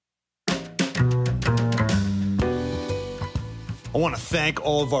I want to thank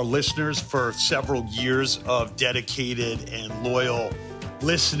all of our listeners for several years of dedicated and loyal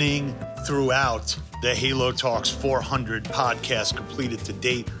listening throughout the Halo Talks 400 podcast completed to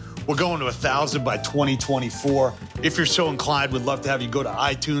date. We're going to 1,000 by 2024. If you're so inclined, we'd love to have you go to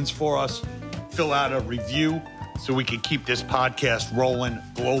iTunes for us, fill out a review so we can keep this podcast rolling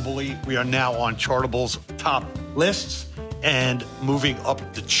globally. We are now on Chartable's top lists and moving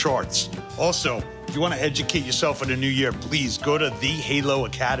up the charts. Also, if you want to educate yourself in the new year, please go to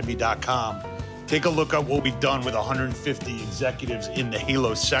thehaloacademy.com. Take a look at what we've done with 150 executives in the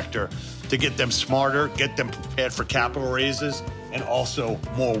Halo sector to get them smarter, get them prepared for capital raises, and also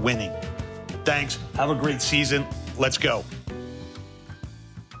more winning. Thanks. Have a great season. Let's go.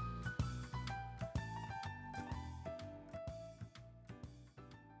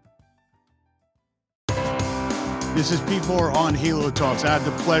 This is Pete Moore on Halo Talks. I have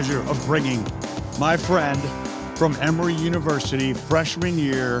the pleasure of bringing my friend from Emory University, freshman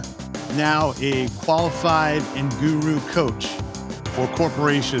year, now a qualified and guru coach for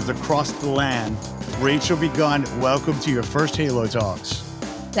corporations across the land. Rachel Begun, welcome to your first Halo Talks.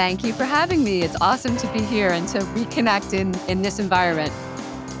 Thank you for having me. It's awesome to be here and to reconnect in this environment.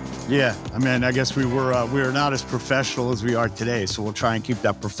 Yeah, I mean, I guess we were not as professional as we are today, so we'll try and keep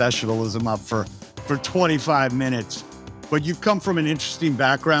that professionalism up for 25 minutes. But you've come from an interesting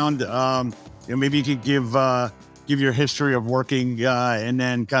background. Maybe you could give your history of working and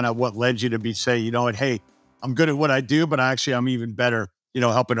then kind of what led you to say, you know what, hey, I'm good at what I do, but actually I'm even better,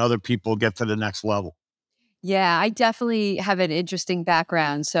 helping other people get to the next level. Yeah, I definitely have an interesting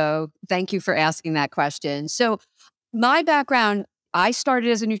background. So thank you for asking that question. So my background, I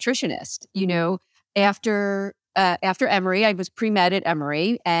started as a nutritionist, after Emory. I was pre-med at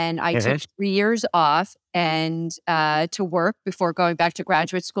Emory, and I took 3 years off and to work before going back to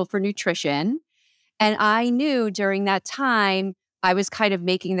graduate school for nutrition. And I knew during that time, I was kind of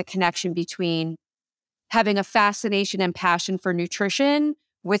making the connection between having a fascination and passion for nutrition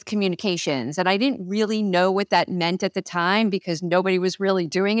with communications. And I didn't really know what that meant at the time because nobody was really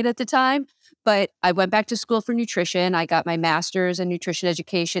doing it at the time. But I went back to school for nutrition. I got my master's in nutrition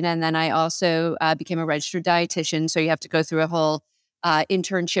education. And then I also became a registered dietitian. So you have to go through a whole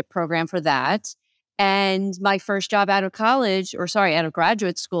internship program for that. And my first job out of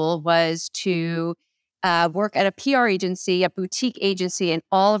graduate school was to work at a PR agency, a boutique agency, and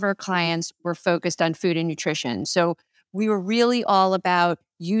all of our clients were focused on food and nutrition. So we were really all about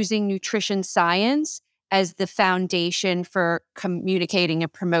using nutrition science as the foundation for communicating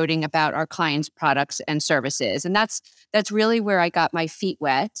and promoting about our clients' products and services. And that's really where I got my feet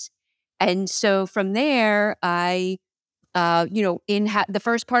wet. And so from there, I, the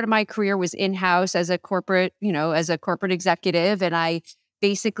first part of my career was in-house as a corporate executive. And I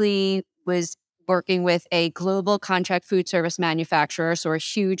basically was working with a global contract food service manufacturer, so a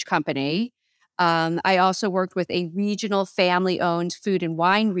huge company. I also worked with a regional family-owned food and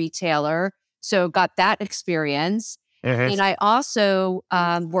wine retailer, so got that experience. And I also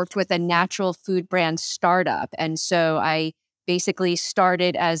worked with a natural food brand startup. And so I basically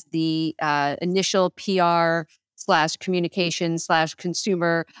started as the initial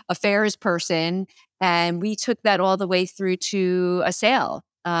PR/communication/consumer affairs person. And we took that all the way through to a sale.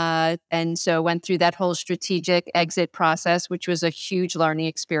 And so went through that whole strategic exit process, which was a huge learning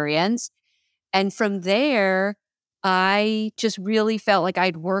experience. And from there, I just really felt like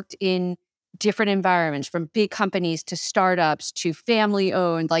I'd worked in different environments, from big companies to startups to family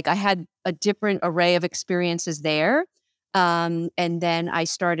owned. Like I had a different array of experiences there. And then I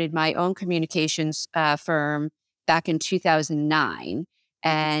started my own communications firm back in 2009.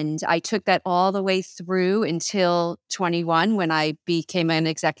 And I took that all the way through until 21 when I became an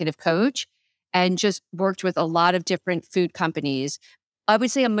executive coach and just worked with a lot of different food companies. I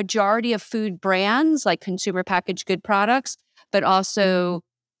would say a majority of food brands like consumer packaged good products, but also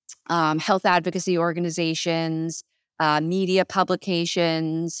health advocacy organizations, media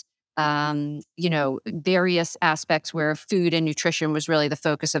publications, various aspects where food and nutrition was really the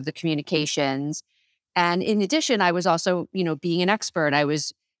focus of the communications. And in addition, I was also, being an expert. I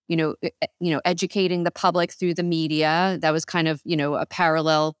was, educating the public through the media. That was kind of, a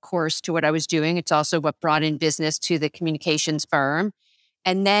parallel course to what I was doing. It's also what brought in business to the communications firm.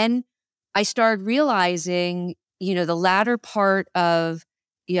 And then I started realizing, the latter part of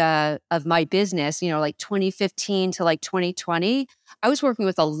my business, like 2015 to like 2020, I was working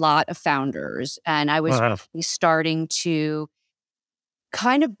with a lot of founders, and I was starting to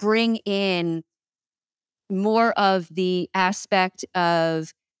kind of bring in more of the aspect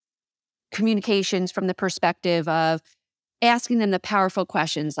of communications from the perspective of asking them the powerful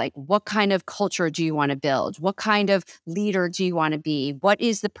questions like, what kind of culture do you want to build? What kind of leader do you want to be? What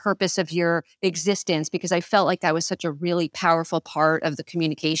is the purpose of your existence? Because I felt like that was such a really powerful part of the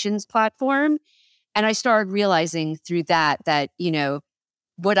communications platform. And I started realizing through that,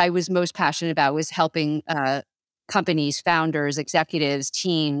 what I was most passionate about was helping companies, founders, executives,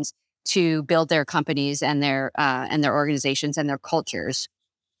 teams to build their companies and their organizations and their cultures.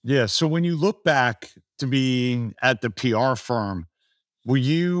 Yeah. So when you look back to being at the PR firm, were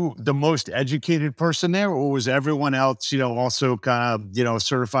you the most educated person there, or was everyone else, also kind of,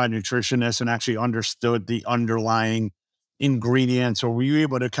 certified nutritionist and actually understood the underlying ingredients? Or were you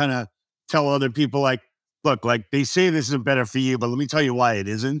able to kind of tell other people like, look, like they say this isn't better for you, but let me tell you why it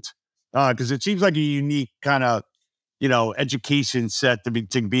isn't? Because it seems like a unique kind of, education set to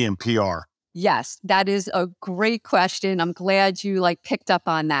be in PR. Yes, that is a great question. I'm glad you picked up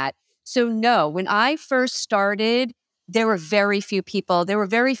on that. So no, when I first started, there were very few people. There were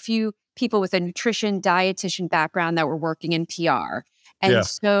very few people with a nutrition dietitian background that were working in PR. Yeah. And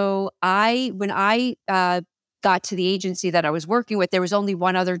so when I got to the agency that I was working with, there was only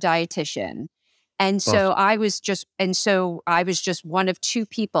one other dietitian. And so I was just one of two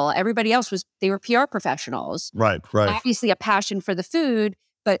people. Everybody else they were PR professionals. Right. Obviously a passion for the food,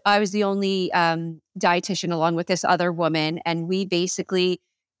 but I was the only dietitian along with this other woman. And we basically,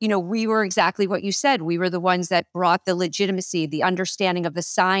 we were exactly what you said. We were the ones that brought the legitimacy, the understanding of the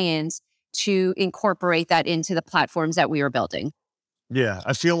science to incorporate that into the platforms that we were building. Yeah.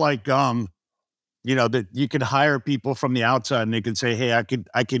 I feel like, that you could hire people from the outside and they could say, hey, I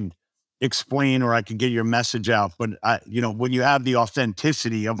could explain or I could get your message out. But when you have the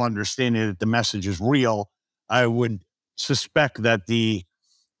authenticity of understanding that the message is real, I would suspect that the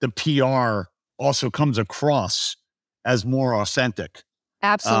PR also comes across as more authentic.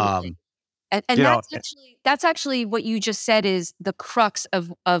 Absolutely. And that's actually what you just said is the crux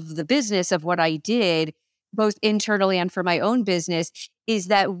of the business of what I did, both internally and for my own business, is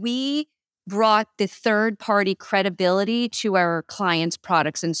that we brought the third party credibility to our clients'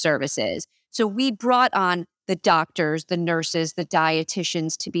 products and services. So we brought on the doctors, the nurses, the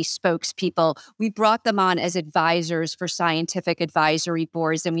dietitians to be spokespeople. We brought them on as advisors for scientific advisory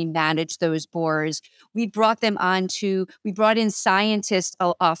boards, and we managed those boards. We brought in scientists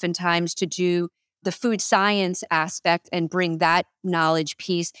oftentimes to do the food science aspect and bring that knowledge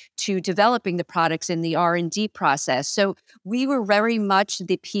piece to developing the products in the R&D process. So we were very much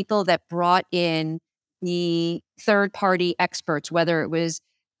the people that brought in the third-party experts, whether it was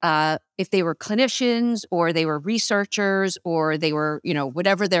if they were clinicians or they were researchers or they were,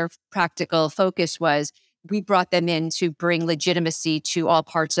 whatever their practical focus was, we brought them in to bring legitimacy to all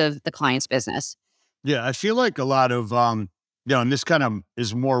parts of the client's business. Yeah, I feel like a lot of, and this kind of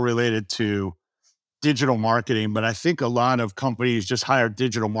is more related to digital marketing, but I think a lot of companies just hire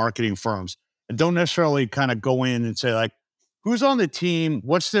digital marketing firms and don't necessarily kind of go in and say like, who's on the team?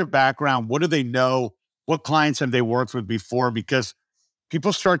 What's their background? What do they know? What clients have they worked with before? Because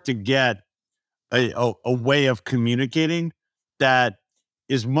people start to get a way of communicating that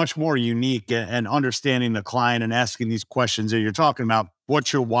is much more unique and understanding the client and asking these questions that you're talking about.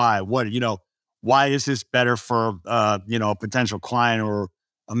 What's your why? Why is this better for, a potential client or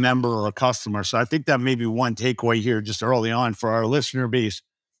a member or a customer? So I think that may be one takeaway here just early on for our listener base.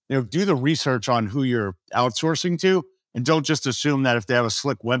 Do the research on who you're outsourcing to and don't just assume that if they have a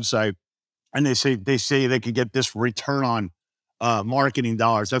slick website and they say they could get this return on marketing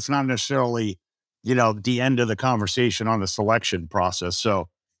dollars. That's not necessarily, the end of the conversation on the selection process. So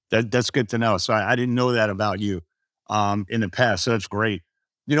that's good to know. So I didn't know that about you in the past. So that's great.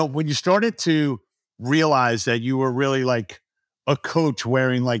 When you started to realize that you were really like a coach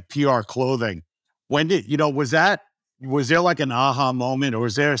wearing like PR clothing, was there like an aha moment, or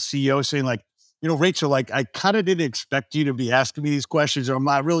was there a CEO saying like, Rachel, like I kind of didn't expect you to be asking me these questions, or I'm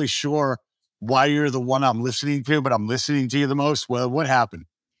not really sure why you're the one I'm listening to, but I'm listening to you the most? Well, what happened?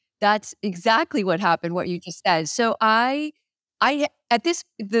 That's exactly what happened, what you just said. So the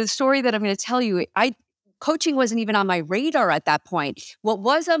story that I'm going to tell you, coaching wasn't even on my radar at that point. What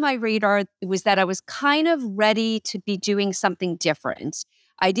was on my radar was that I was kind of ready to be doing something different.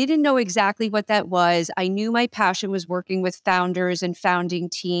 I didn't know exactly what that was. I knew my passion was working with founders and founding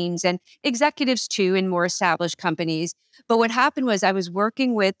teams and executives too in more established companies. But what happened was I was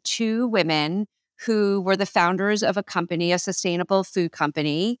working with two women who were the founders of a company, a sustainable food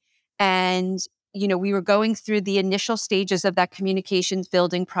company. And we were going through the initial stages of that communications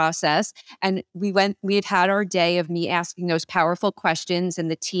building process. And we had our day of me asking those powerful questions and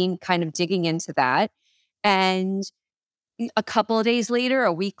the team kind of digging into that. And a couple of days later,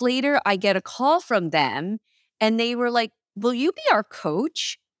 a week later, I get a call from them and they were like, will you be our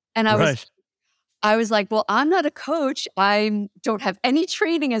coach? And Right. I was like, well, I'm not a coach. I don't have any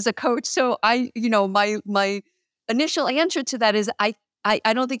training as a coach. So my initial answer to that is I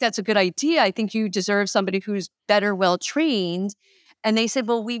don't think that's a good idea. I think you deserve somebody who's better, well trained. And they said,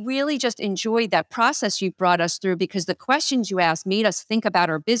 well, we really just enjoyed that process you brought us through because the questions you asked made us think about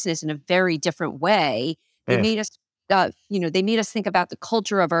our business in a very different way. They Eh, made us, they made us think about the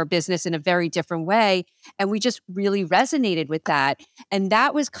culture of our business in a very different way. And we just really resonated with that. And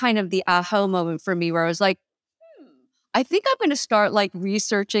that was kind of the aha moment for me where I was like, I think I'm going to start like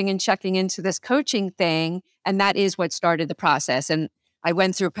researching and checking into this coaching thing. And that is what started the process. And I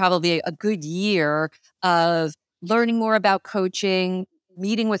went through probably a good year of learning more about coaching,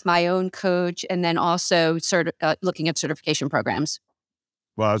 meeting with my own coach, and then also looking at certification programs.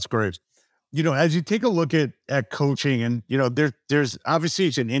 wow, that's great. As you take a look at coaching, and there's obviously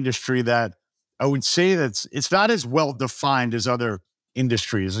it's an industry that I would say it's not as well defined as other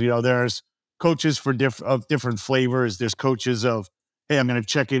industries. There's coaches of different flavors. There's coaches of, hey, I'm going to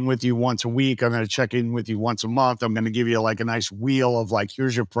check in with you once a week. I'm going to check in with you once a month. I'm going to give you like a nice wheel of like,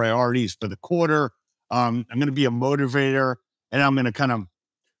 here's your priorities for the quarter. I'm going to be a motivator, and I'm going to kind of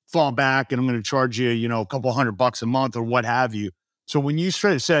fall back, and I'm going to charge you, a couple $100 a month or what have you. So when you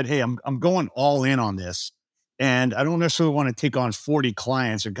sort of said, hey, I'm going all in on this, and I don't necessarily want to take on 40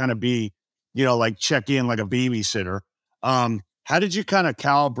 clients and kind of be, like check in like a babysitter. How did you kind of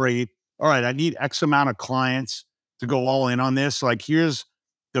calibrate? All right, I need X amount of clients to go all in on this. Like, here's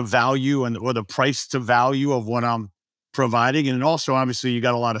the value or the price to value of what I'm providing. And also, obviously, you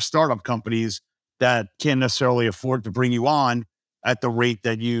got a lot of startup companies that can't necessarily afford to bring you on at the rate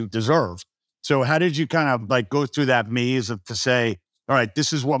that you deserve. So how did you kind of like go through that maze to say, all right,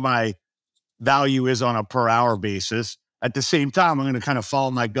 this is what my value is on a per hour basis. At the same time, I'm going to kind of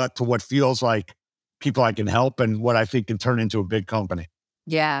follow my gut to what feels like people I can help and what I think can turn into a big company.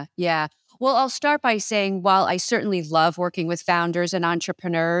 Yeah, yeah. Well, I'll start by saying while I certainly love working with founders and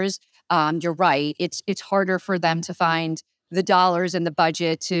entrepreneurs, you're right. It's harder for them to find the dollars and the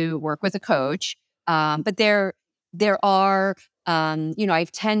budget to work with a coach. But there are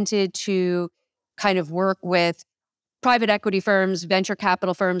I've tended to kind of work with private equity firms, venture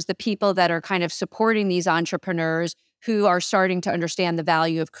capital firms, the people that are kind of supporting these entrepreneurs who are starting to understand the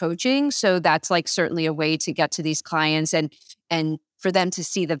value of coaching. So that's like certainly a way to get to these clients and for them to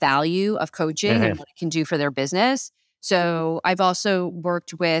see the value of coaching and what it can do for their business. So I've also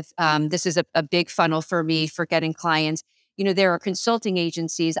worked with this is a big funnel for me for getting clients. There are consulting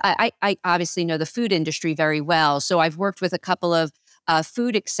agencies. I obviously know the food industry very well. So I've worked with a couple of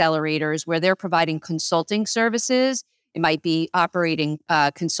food accelerators where they're providing consulting services. It might be operating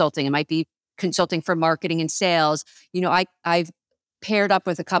consulting. It might be consulting for marketing and sales. I've paired up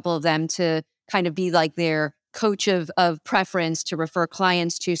with a couple of them to kind of be like their coach of preference to refer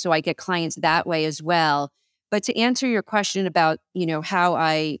clients to, so I get clients that way as well. But to answer your question about how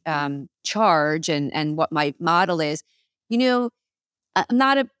I charge and what my model is, you know, I'm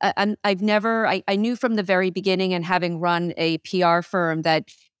not a, I've never, I knew from the very beginning and having run a PR firm that,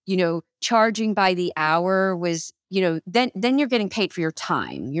 charging by the hour was, then you're getting paid for your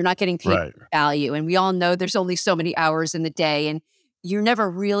time. You're not getting paid Right. for value. And we all know there's only so many hours in the day and you're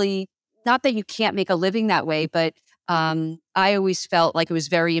never really, not that you can't make a living that way, but I always felt like it was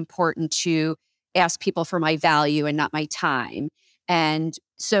very important to ask people for my value and not my time. And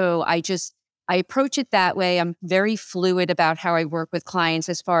so I approach it that way. I'm very fluid about how I work with clients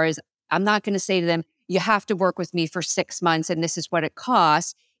as far as I'm not going to say to them, you have to work with me for 6 months and this is what it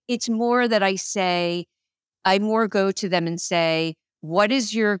costs. It's more that I more go to them and say, what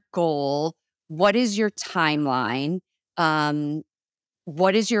is your goal? What is your timeline?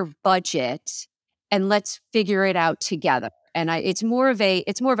 What is your budget? And let's figure it out together. And it's more of a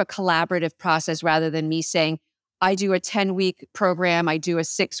collaborative process rather than me saying, I do a 10-week program, I do a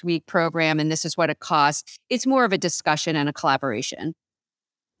 6-week program, and this is what it costs. It's more of a discussion and a collaboration.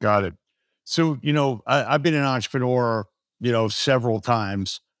 Got it. So, I've been an entrepreneur, several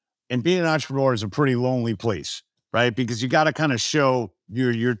times, and being an entrepreneur is a pretty lonely place, right? Because you got to kind of show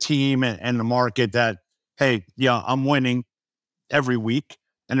your team and the market that, hey, yeah, I'm winning every week.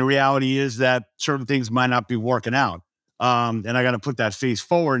 And the reality is that certain things might not be working out. And I got to put that face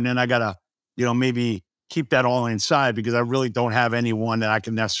forward. And then I got to, maybe keep that all inside because I really don't have anyone that I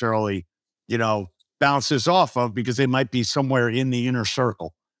can necessarily, you know, bounce this off of because they might be somewhere in the inner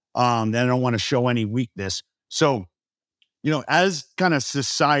circle. And I don't want to show any weakness. So, as kind of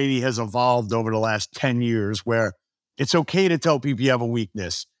society has evolved over the last 10 years, where it's okay to tell people you have a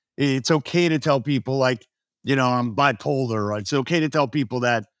weakness. It's okay to tell people like, I'm bipolar. Or it's okay to tell people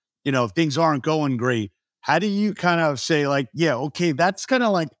that, things aren't going great. how do you kind of say like, yeah, okay, that's kind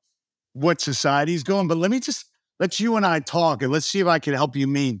of like what society's going, but let you and I talk and let's see if I can help you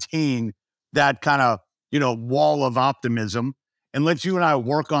maintain that kind of, wall of optimism, and let you and I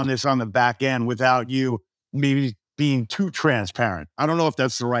work on this on the back end without you maybe being too transparent. I don't know if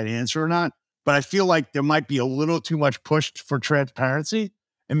that's the right answer or not, but I feel like there might be a little too much push for transparency,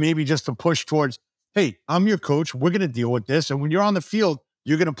 and maybe just a push towards, hey, I'm your coach. We're going to deal with this. And when you're on the field,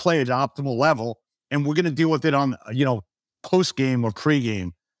 you're going to play at an optimal level, and we're going to deal with it on, post game or pre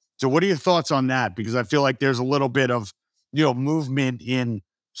game. So what are your thoughts on that? Because I feel like there's a little bit of, movement in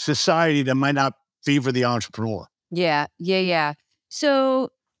society that might not favor the entrepreneur. Yeah. So,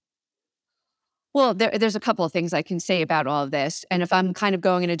 well, there's a couple of things I can say about all of this. And if I'm kind of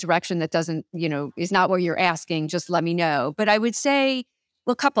going in a direction that doesn't, is not what you're asking, just let me know. But I would say,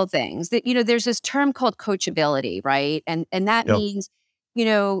 well, a couple of things that, there's this term called coachability, right? And that means,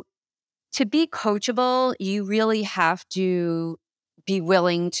 to be coachable, you really have to be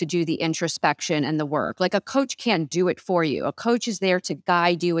willing to do the introspection and the work. Like a coach can't do it for you. A coach is there to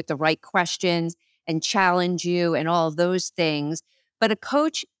guide you with the right questions and challenge you and all of those things. But a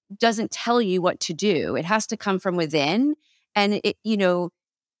coach doesn't tell you what to do. It has to come from within. And you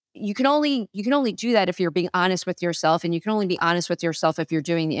can only do that if you're being honest with yourself, and you can only be honest with yourself if you're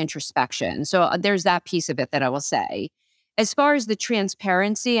doing the introspection. So there's that piece of it that I will say. As far as the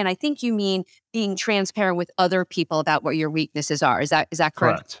transparency, and I think you mean being transparent with other people about what your weaknesses are. Is that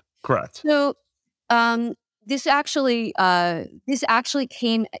correct? Correct. So this actually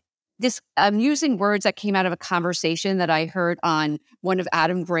came. I'm using words that came out of a conversation that I heard on one of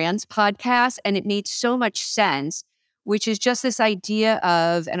Adam Grant's podcasts, and it made so much sense, which is just this idea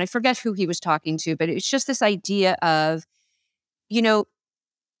of, and I forget who he was talking to, but it's just this idea of,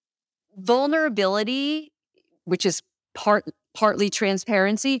 vulnerability, which is partly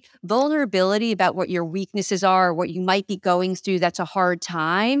transparency, vulnerability about what your weaknesses are, what you might be going through that's a hard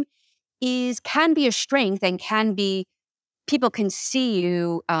time, can be a strength, and people can see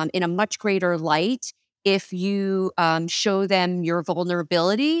you in a much greater light if you show them your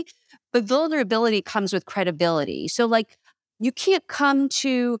vulnerability. But vulnerability comes with credibility. So like, you can't come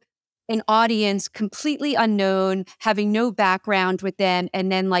to an audience completely unknown, having no background with them, and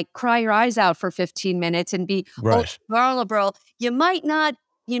then like cry your eyes out for 15 minutes and be vulnerable. You might not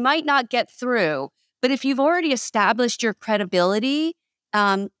get through. But if you've already established your credibility,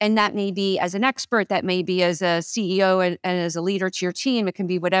 and that may be as an expert, that may be as a CEO and as a leader to your team, it can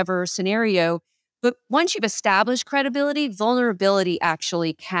be whatever scenario. But once you've established credibility, vulnerability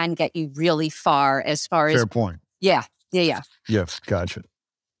actually can get you really far as Fair point. Yeah. Yes, gotcha.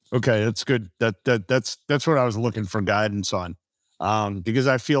 Okay, that's good. That's what I was looking for guidance on. Because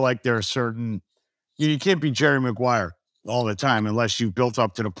I feel like there are certain, you can't be Jerry Maguire all the time unless you've built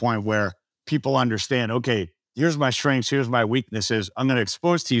up to the point where people understand, okay, here's my strengths, here's my weaknesses. I'm going to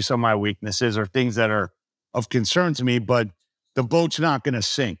expose to you some of my weaknesses or things that are of concern to me, but the boat's not going to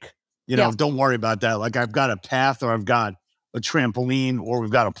sink. Don't worry about that. Like I've got a path, or I've got a trampoline, or we've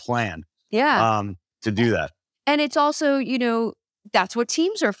got a plan to do that. And it's also, that's what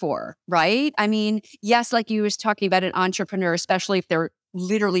teams are for, right? I mean, yes, like you was talking about an entrepreneur, especially if they're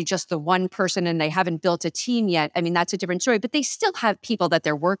literally just the one person and they haven't built a team yet. I mean, that's a different story, but they still have people that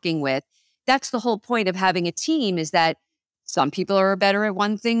they're working with. That's the whole point of having a team, is that some people are better at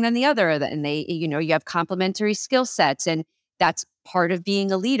one thing than the other. And they, you have complementary skill sets. And that's part of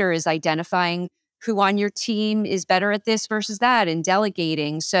being a leader, is identifying who on your team is better at this versus that, and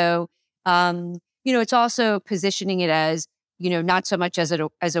delegating. So, it's also positioning it as, not so much as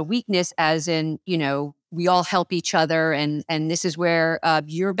a weakness, as in, we all help each other, and this is where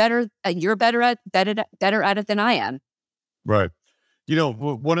you're better at it than I am. Right.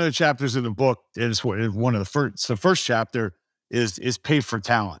 One of the chapters in the book is the first chapter is pay for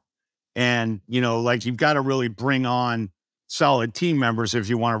talent. And, like you've got to really bring on solid team members if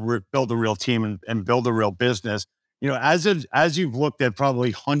you want to build a real team and build a real business. As you've looked at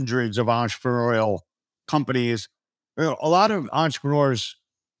probably hundreds of entrepreneurial companies, a lot of entrepreneurs,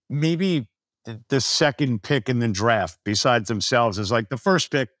 maybe the second pick in the draft besides themselves is like the first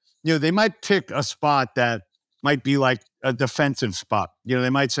pick. They might pick a spot that might be like a defensive spot. They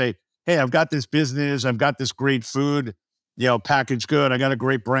might say, hey, I've got this business, I've got this great food, packaged good, I got a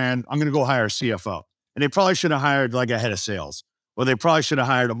great brand, I'm going to go hire a CFO. And they probably should have hired like a head of sales, or they probably should have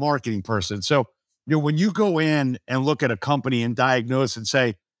hired a marketing person. So, when you go in and look at a company and diagnose and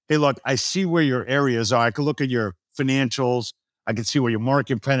say, hey, look, I see where your areas are. I can look at your financials. I can see where your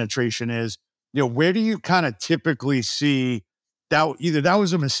market penetration is. Where do you kind of typically see that either that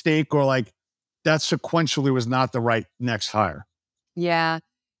was a mistake, or like that sequentially was not the right next hire? Yeah.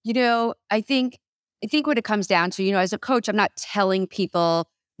 I think I think what it comes down to, as a coach, I'm not telling people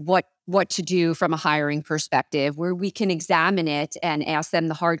what to do from a hiring perspective, where we can examine it and ask them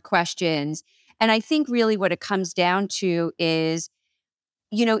the hard questions. And I think really what it comes down to is,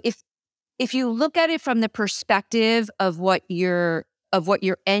 if you look at it from the perspective of what your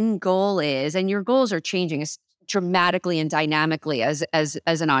end goal is, and your goals are changing dramatically and dynamically as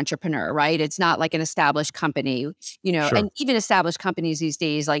an entrepreneur, right? It's not like an established company, Sure. and even established companies these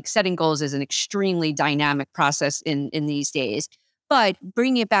days, like setting goals is an extremely dynamic process in these days. But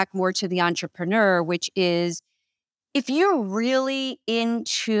bringing it back more to the entrepreneur, which is if you're really in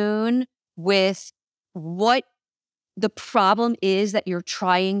tune with what the problem is that you're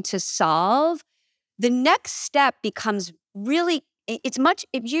trying to solve, the next step becomes really it's much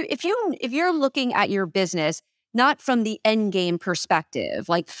if you're looking at your business not from the end game perspective,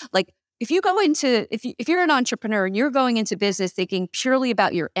 like if you go into if you're an entrepreneur and you're going into business thinking purely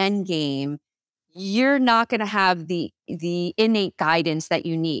about your end game, you're not going to have the innate guidance that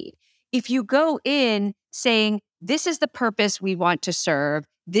you need. If you go in saying, this is the purpose we want to serve,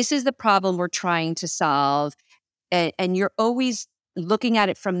 this is the problem we're trying to solve, and you're always looking at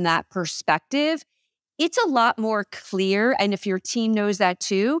it from that perspective, it's a lot more clear. And if your team knows that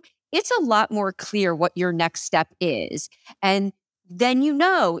too, it's a lot more clear what your next step is. And then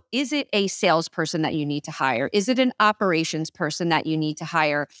is it a salesperson that you need to hire? Is it an operations person that you need to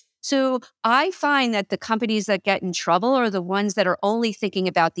hire? So I find that the companies that get in trouble are the ones that are only thinking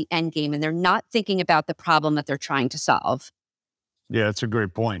about the end game and they're not thinking about the problem that they're trying to solve. Yeah, that's a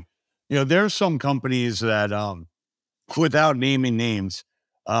great point. There are some companies that, without naming names,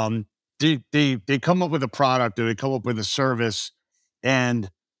 they come up with a product or they come up with a service. And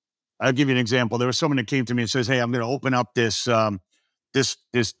I'll give you an example. There was someone that came to me and says, "Hey, I'm going to open up this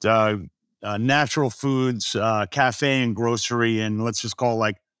natural foods cafe and grocery, and let's just call it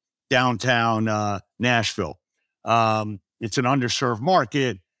like downtown Nashville. It's an underserved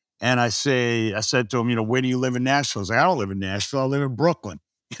market." And I said to him, "Where do you live in Nashville?" He's like, "I don't live in Nashville. I live in Brooklyn."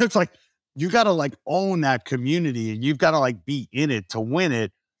 It's like, you got to like own that community and you've got to like be in it to win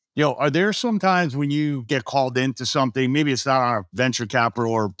it. Are there some times when you get called into something, maybe it's not on a venture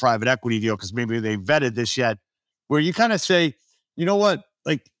capital or private equity deal, because maybe they vetted this yet, where you kind of say, you know what,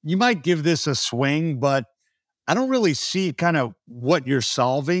 like you might give this a swing, but I don't really see kind of what you're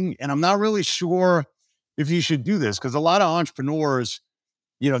solving. And I'm not really sure if you should do this, because a lot of entrepreneurs,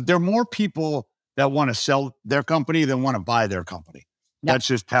 there are more people that want to sell their company than want to buy their company. Yep. That's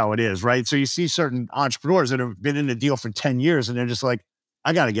just how it is, right? So you see certain entrepreneurs that have been in the deal for 10 years and they're just like,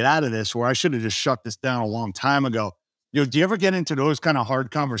 I got to get out of this, or I should have just shut this down a long time ago. Do you ever get into those kind of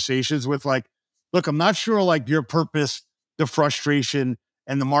hard conversations with like, look, I'm not sure like your purpose, the frustration,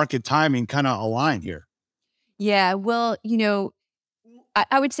 and the market timing kind of align here? Yeah, well,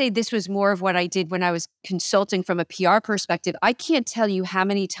 I would say this was more of what I did when I was consulting from a PR perspective. I can't tell you how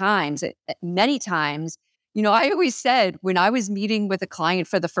many times, I always said when I was meeting with a client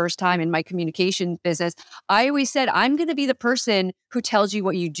for the first time in my communication business, I always said, I'm going to be the person who tells you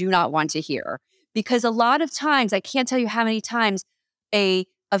what you do not want to hear. Because a lot of times, I can't tell you how many times a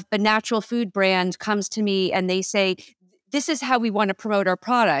natural food brand comes to me and they say, this is how we want to promote our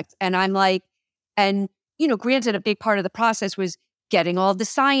product. And I'm like, granted, a big part of the process was getting all the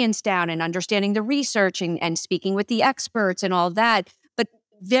science down and understanding the research and speaking with the experts and all that. But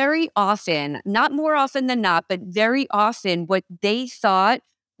very often, not more often than not, but very often what they thought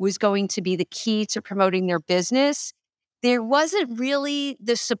was going to be the key to promoting their business, there wasn't really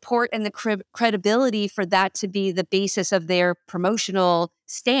the support and the credibility for that to be the basis of their promotional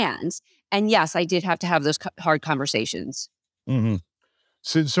stance. And yes, I did have to have those hard conversations. Mm-hmm.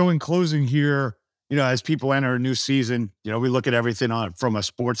 So in closing here, as people enter a new season, we look at everything from a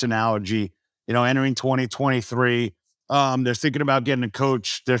sports analogy, entering 2023, they're thinking about getting a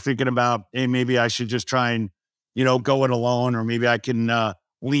coach. They're thinking about, hey, maybe I should just try and, go it alone, or maybe I can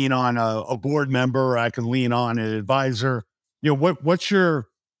lean on a board member, or I can lean on an advisor. What's your,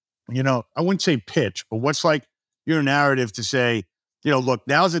 I wouldn't say pitch, but what's like your narrative to say, look,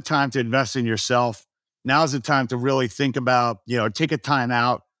 now's the time to invest in yourself. Now's the time to really think about, take a time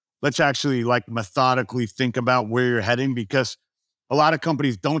out. Let's actually like methodically think about where you're heading, because a lot of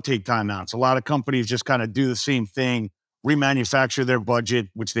companies don't take time outs. A lot of companies just kind of do the same thing, remanufacture their budget,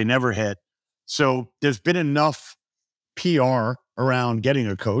 which they never hit. So there's been enough PR around getting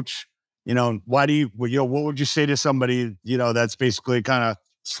a coach. What would you say to somebody, that's basically kind of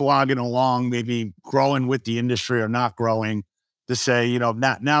slogging along, maybe growing with the industry or not growing, to say,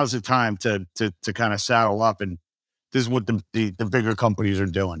 now's the time to kind of saddle up, and this is what the bigger companies are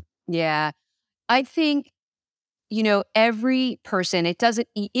doing? Yeah. I think every person, it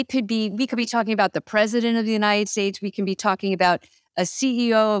could be, we could be talking about the president of the United States. We can be talking about a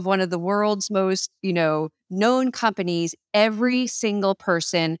CEO of one of the world's most, known companies. Every single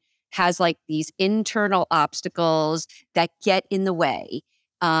person has like these internal obstacles that get in the way.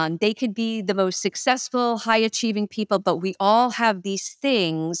 They could be the most successful, high achieving people, but we all have these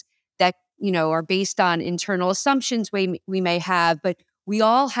things that, are based on internal assumptions we may have, but we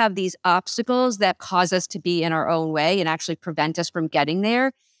all have these obstacles that cause us to be in our own way and actually prevent us from getting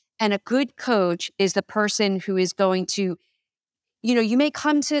there. And a good coach is the person who is going to, you may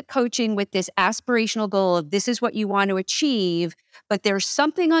come to coaching with this aspirational goal of this is what you want to achieve, but there's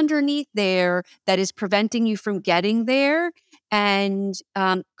something underneath there that is preventing you from getting there. And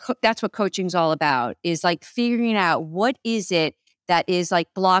that's what coaching's all about, is like figuring out what is it that is like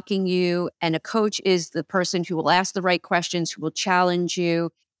blocking you. And a coach is the person who will ask the right questions, who will challenge you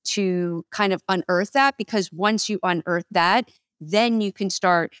to kind of unearth that. Because once you unearth that, then you can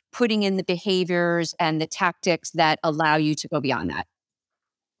start putting in the behaviors and the tactics that allow you to go beyond that.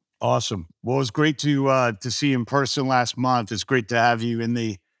 Awesome. Well, it was great to see you in person last month. It's great to have you in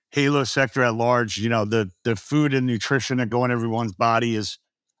the Halo sector at large. The food and nutrition that go in everyone's body is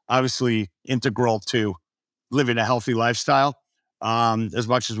obviously integral to living a healthy lifestyle. As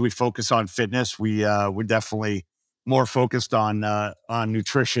much as we focus on fitness, we're definitely more focused on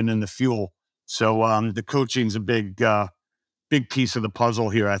nutrition and the fuel. So the coaching is a big piece of the puzzle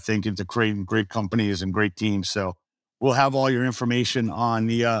here, I think, into creating great companies and great teams. So we'll have all your information on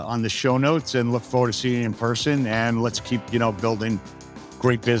the show notes, and look forward to seeing you in person. And let's keep building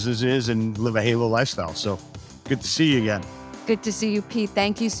great businesses and live a Halo lifestyle. So good to see you again. Good to see you, Pete.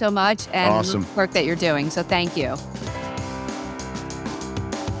 Thank you so much. And awesome work that you're doing. So thank you.